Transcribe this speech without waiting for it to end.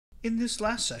In this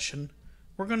last session,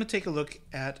 we're going to take a look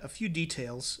at a few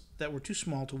details that were too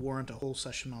small to warrant a whole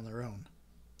session on their own.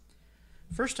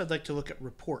 First, I'd like to look at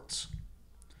reports.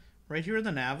 Right here in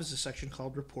the nav is a section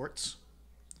called Reports.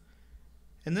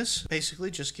 And this basically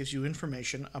just gives you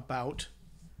information about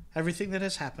everything that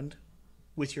has happened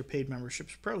with your Paid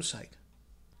Memberships Pro site.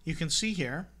 You can see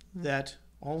here that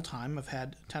all time I've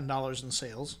had $10 in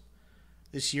sales.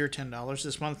 This year $10,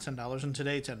 this month $10, and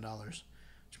today $10,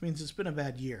 which means it's been a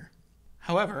bad year.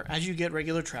 However, as you get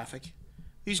regular traffic,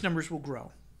 these numbers will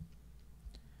grow.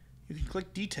 You can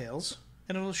click Details,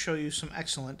 and it will show you some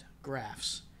excellent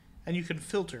graphs, and you can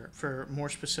filter for more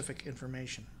specific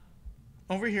information.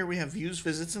 Over here we have Views,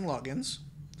 Visits, and Logins,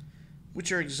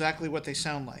 which are exactly what they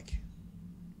sound like.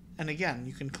 And again,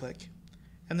 you can click,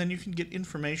 and then you can get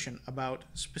information about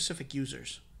specific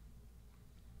users.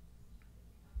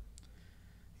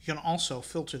 You can also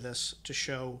filter this to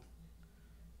show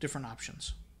different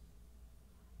options.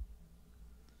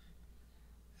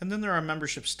 And then there are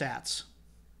membership stats,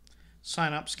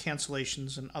 sign-ups,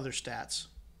 cancellations, and other stats.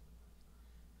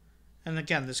 And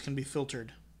again, this can be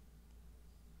filtered.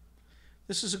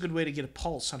 This is a good way to get a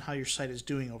pulse on how your site is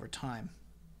doing over time.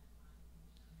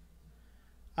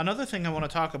 Another thing I want to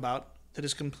talk about that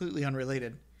is completely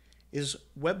unrelated is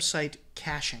website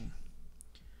caching.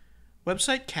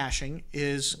 Website caching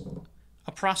is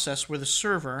a process where the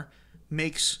server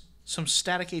makes some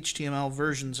static HTML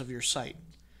versions of your site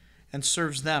and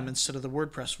serves them instead of the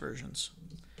WordPress versions.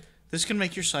 This can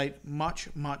make your site much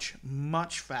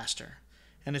faster,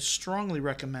 and is strongly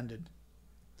recommended.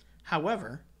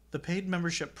 However, the Paid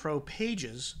Membership Pro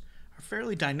pages are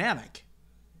fairly dynamic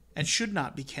and should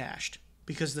not be cached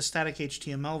because the static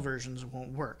HTML versions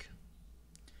won't work.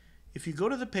 If you go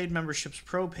to the Paid Memberships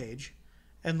Pro page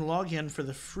and log in for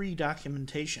the free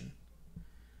documentation,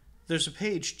 there's a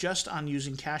page just on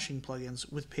using caching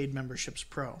plugins with Paid Memberships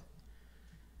Pro.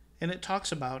 And it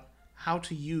talks about how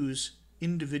to use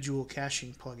individual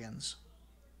caching plugins.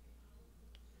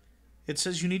 It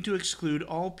says you need to exclude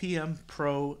all PM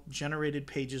Pro generated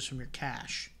pages from your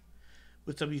cache.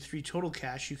 With W3 Total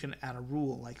Cache, you can add a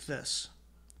rule like this.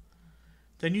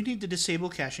 Then you need to disable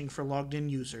caching for logged in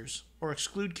users or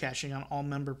exclude caching on all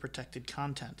member protected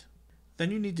content.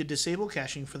 Then you need to disable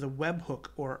caching for the webhook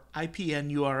or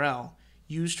IPN URL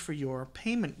used for your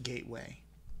payment gateway.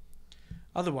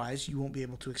 Otherwise, you won't be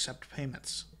able to accept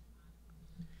payments.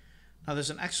 Now,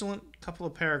 there's an excellent couple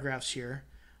of paragraphs here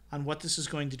on what this is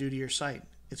going to do to your site.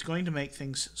 It's going to make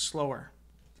things slower.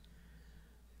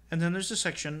 And then there's a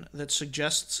section that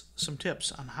suggests some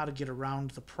tips on how to get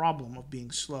around the problem of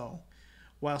being slow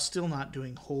while still not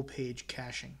doing whole page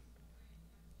caching.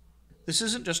 This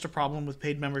isn't just a problem with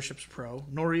Paid Memberships Pro,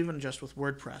 nor even just with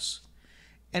WordPress.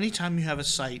 Anytime you have a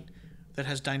site that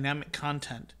has dynamic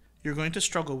content, you're going to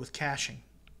struggle with caching.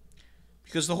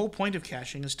 Because the whole point of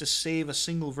caching is to save a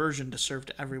single version to serve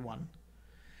to everyone.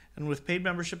 And with Paid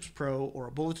Memberships Pro or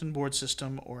a bulletin board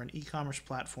system or an e-commerce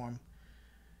platform,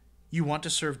 you want to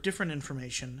serve different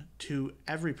information to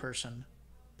every person,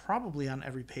 probably on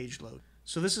every page load.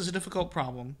 So this is a difficult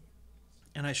problem,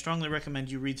 and I strongly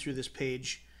recommend you read through this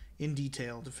page in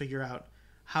detail to figure out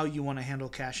how you want to handle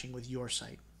caching with your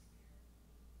site.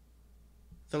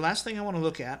 The last thing I want to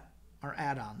look at are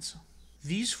add-ons.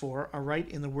 These four are right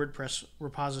in the WordPress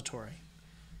repository.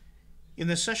 In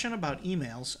the session about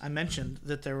emails, I mentioned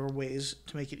that there were ways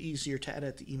to make it easier to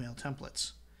edit the email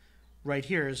templates. Right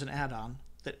here is an add-on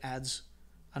that adds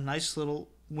a nice little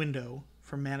window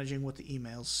for managing what the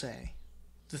emails say.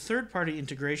 The third-party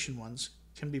integration ones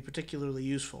can be particularly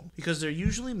useful because they're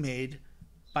usually made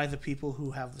by the people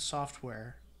who have the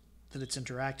software that it's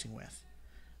interacting with.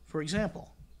 For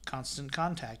example, Constant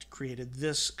Contact created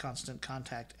this Constant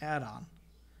Contact add-on,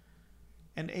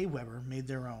 and Aweber made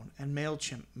their own, and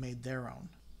MailChimp made their own.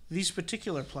 These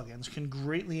particular plugins can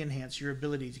greatly enhance your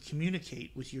ability to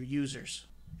communicate with your users,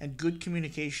 and good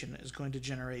communication is going to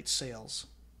generate sales.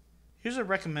 Here's a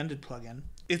recommended plugin.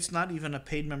 It's not even a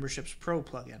Paid Memberships Pro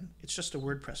plugin, it's just a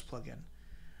WordPress plugin,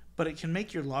 but it can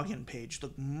make your login page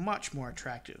look much more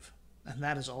attractive, and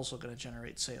that is also going to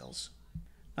generate sales.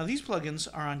 Now, these plugins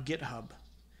are on GitHub,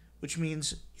 which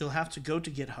means you'll have to go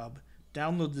to GitHub,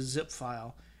 download the zip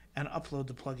file, and upload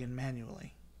the plugin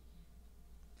manually.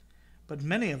 But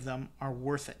many of them are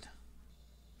worth it.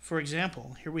 For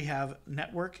example, here we have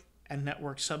Network and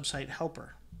Network Subsite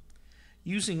Helper.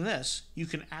 Using this, you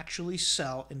can actually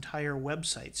sell entire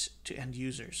websites to end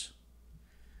users,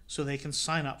 so they can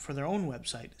sign up for their own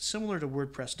website, similar to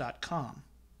WordPress.com.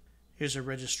 Here's a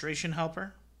registration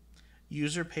helper,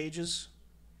 user pages,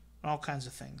 all kinds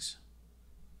of things.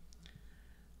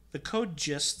 The code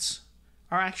gists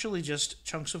are actually just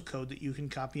chunks of code that you can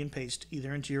copy and paste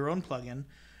either into your own plugin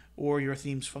or your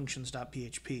theme's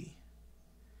functions.php.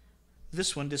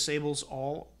 This one disables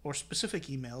all or specific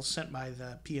emails sent by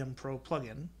the PM Pro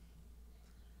plugin.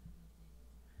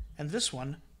 And this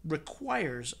one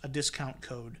requires a discount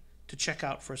code to check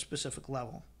out for a specific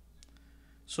level.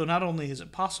 So not only is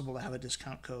it possible to have a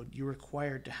discount code, you're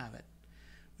required to have it.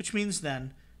 Which means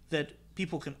then that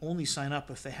people can only sign up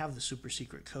if they have the super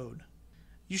secret code.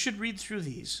 You should read through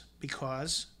these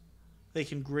because they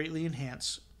can greatly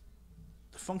enhance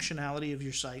the functionality of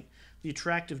your site, the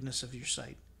attractiveness of your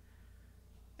site.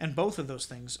 And both of those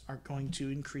things are going to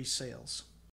increase sales.